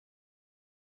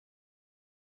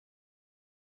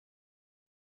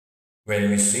When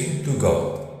we sing to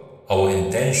God, our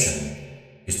intention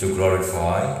is to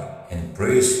glorify and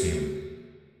praise Him.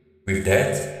 With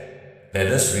that, let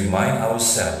us remind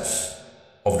ourselves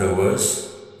of the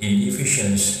verse in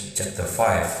Ephesians chapter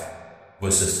 5,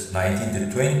 verses 19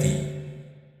 to 20,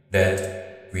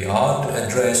 that we are to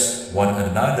address one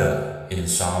another in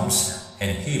psalms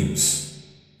and hymns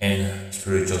and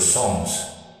spiritual songs,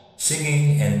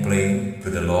 singing and playing to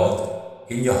the Lord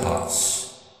in your hearts.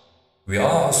 We are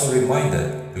also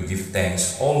reminded to give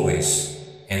thanks always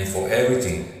and for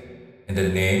everything in the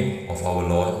name of our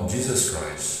Lord Jesus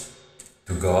Christ,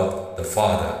 to God the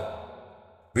Father.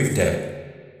 With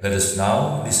that, let us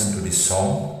now listen to this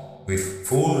song with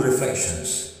full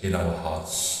reflections in our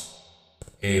hearts.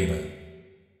 Amen.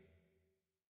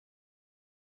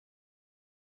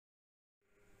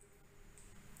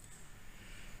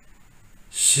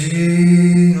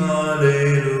 Sing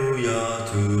Alleluia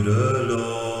to the Lord.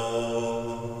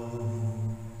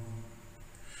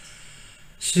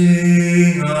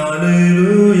 Sing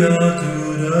Alleluia to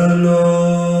the Lord.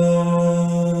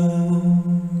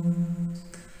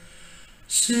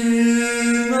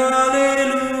 Sing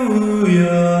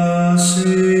Alleluia,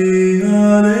 sing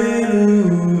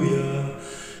Alleluia,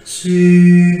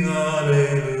 sing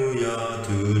Alleluia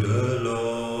to the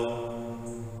Lord.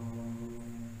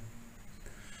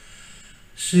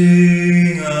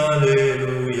 Sing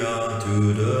Alleluia to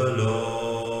the Lord.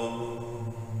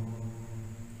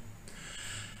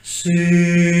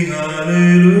 Sing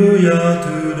Alleluia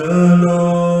to the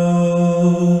Lord.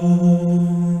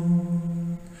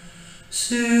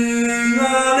 Sing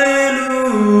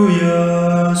Alleluia,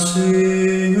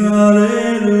 sing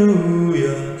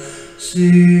Alleluia,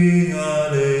 sing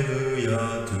Alleluia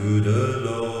to the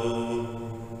Lord.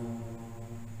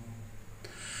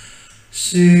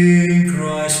 Sing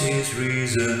Christ is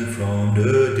risen from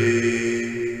the dead.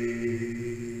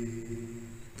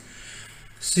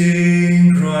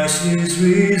 Sing Christ is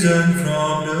risen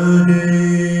from the dead.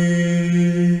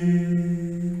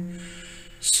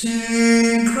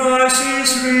 Sing Christ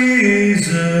is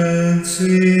risen,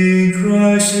 sing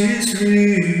Christ is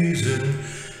risen,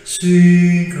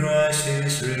 sing Christ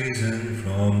is risen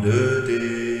from the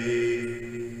dead.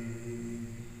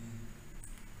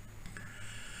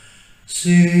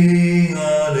 Sing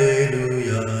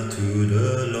Alleluia to the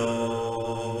Lord.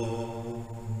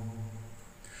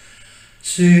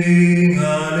 Sing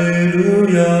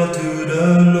Alleluia to the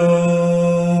Lord.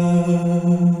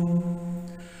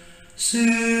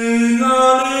 Sing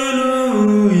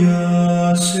Alleluia,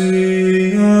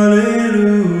 sing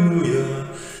Alleluia,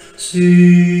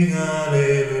 sing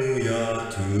Alleluia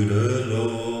to the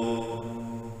Lord.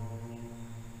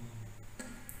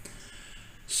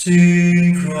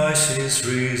 Sing Christ is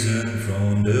risen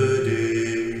from the dead.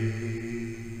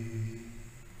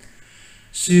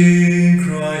 Sing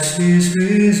Christ is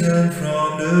risen from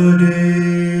the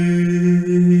dead.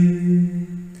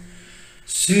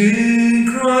 Sing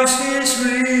Christ is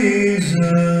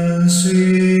risen,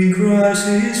 sing Christ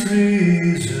is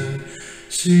risen,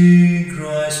 sing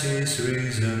Christ is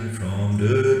risen from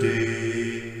the dead.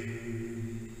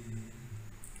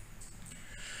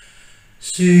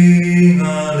 Sing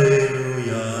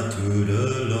Alleluia to the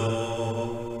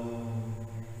Lord.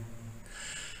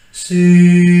 Sing